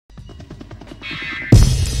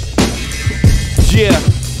Yeah,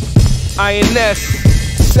 INS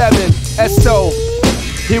 7 SO.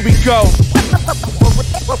 Here we go.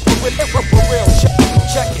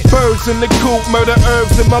 Birds in the coop, murder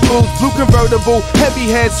herbs in my boots. Blue convertible, heavy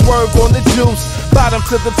head swerve on the juice. Bottom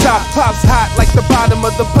to the top, pops hot like the bottom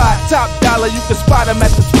of the pot. Top dollar, you can spot him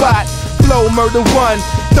at the spot. Flow murder one,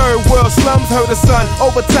 third world slums, heard the sun.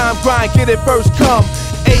 Overtime grind, get it first come.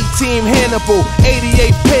 18 Hannibal,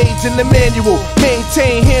 88 page in the manual.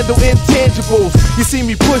 Maintain, handle intangibles. You see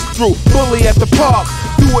me push through, bully at the park.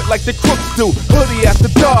 Do it like the crooks do, hoodie after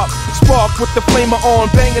dark. Spark with the flamer on,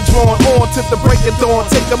 banger drawn on to the break of dawn.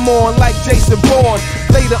 Take them on like Jason Bourne.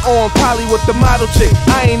 Later on, Polly with the model chick.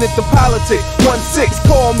 I ain't into politics. 1-6,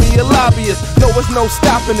 call me a lobbyist. No, it's no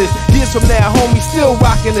stopping this. Years from now, homie, still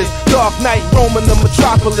rocking this. Dark night, roaming the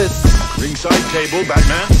metropolis. Ringside table,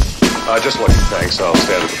 Batman. Just looking, thanks. I'll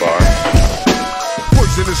stand at the bar.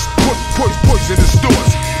 Poisonous doors. Poisonous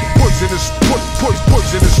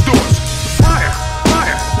doors. Fire!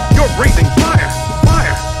 Fire! You're breathing fire!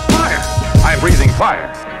 Fire! Fire! I'm breathing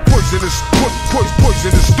fire. Poisonous doors.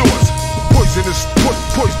 Poisonous doors.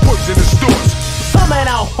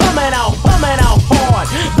 Humming out hard.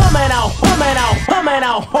 Humming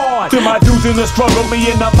out hard. To my dudes in the struggle,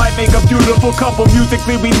 me and I might make a beautiful couple.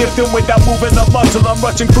 Musically, we lift them without moving a muscle. I'm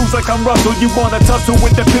rushing crews like I'm Russell. You wanna tussle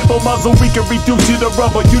with the pitbull muzzle? We can reduce you to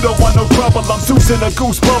rubber. You don't want no trouble. I'm Zeus in a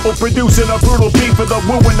goose bubble, producing a brutal beat for the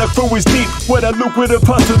woo when the crew is deep. With a lucrative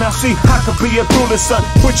hustle, now see, I could be a ruler, son.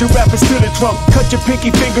 Put your rappers to the trunk. Cut your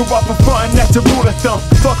pinky finger off in front, and that's a ruler thumb.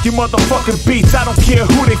 Fuck your motherfucking beats. I don't care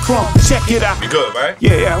who they from. Check it out. You good, right?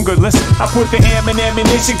 Yeah, I'm good. Listen, I put the am in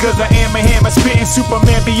ammunition, cause I am a hammer spitting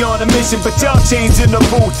Superman beyond a mission. But y'all changing the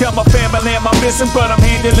booth. Tell my family I'm missing, but I'm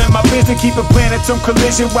handling my business. Keeping planets on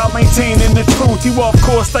collision while maintaining the truth. You off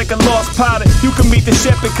course like a lost pilot. You can meet the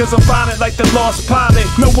shepherd, cause I'm violent like the lost pilot.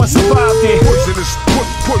 No one survived it.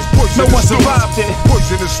 No one survived it.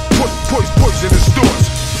 Poisonous doors.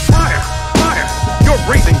 Fire! Fire! You're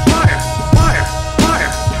breathing fire! Fire!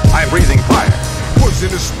 Fire! I'm breathing fire.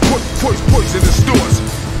 Poisonous doors.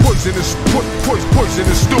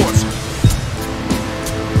 Poisonous doors.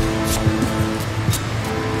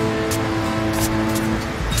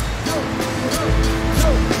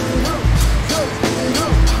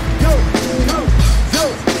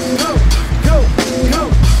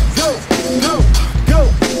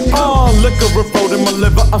 Liquor revolt in my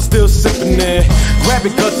liver, I'm still sipping it. Grab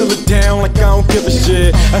it, guzzle it down like I don't give a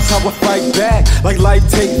shit. That's how I fight back, like life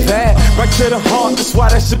take that. Right to the heart, that's why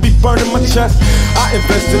that should be burning my chest. I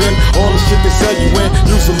invested in all the shit they sell you in.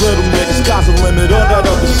 Use a little bit, the sky's the limit, all that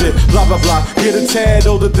other shit. Blah, blah, blah. Get a tad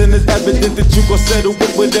older than it's evident that you gon' settle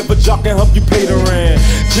with whatever jock can help you pay the rent.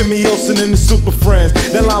 Jimmy Olsen and the Super Friends.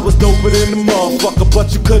 That line was doper than the motherfucker,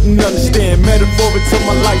 but you couldn't understand. Metaphoric to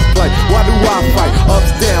my life play. Why do I fight?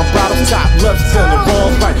 Ups, down, bottom, top, left, center,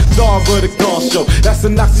 wrong, right. Star of the Gone Show. That's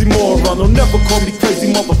an oxymoron. Don't never call me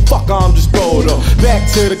crazy, motherfucker. I'm just bold up. Back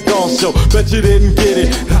to the Gone Show. Bet you didn't get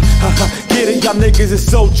it. Get it, y'all niggas is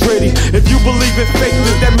so pretty. If you believe in fake,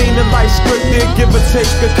 does that mean the life scripted? Give or take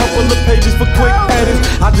a couple of pages for quick edits.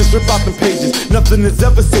 I just rip out them pages. Nothing is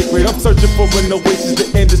ever sacred. I'm searching for an oasis. The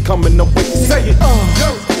end is coming. No wait, say it.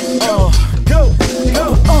 Go.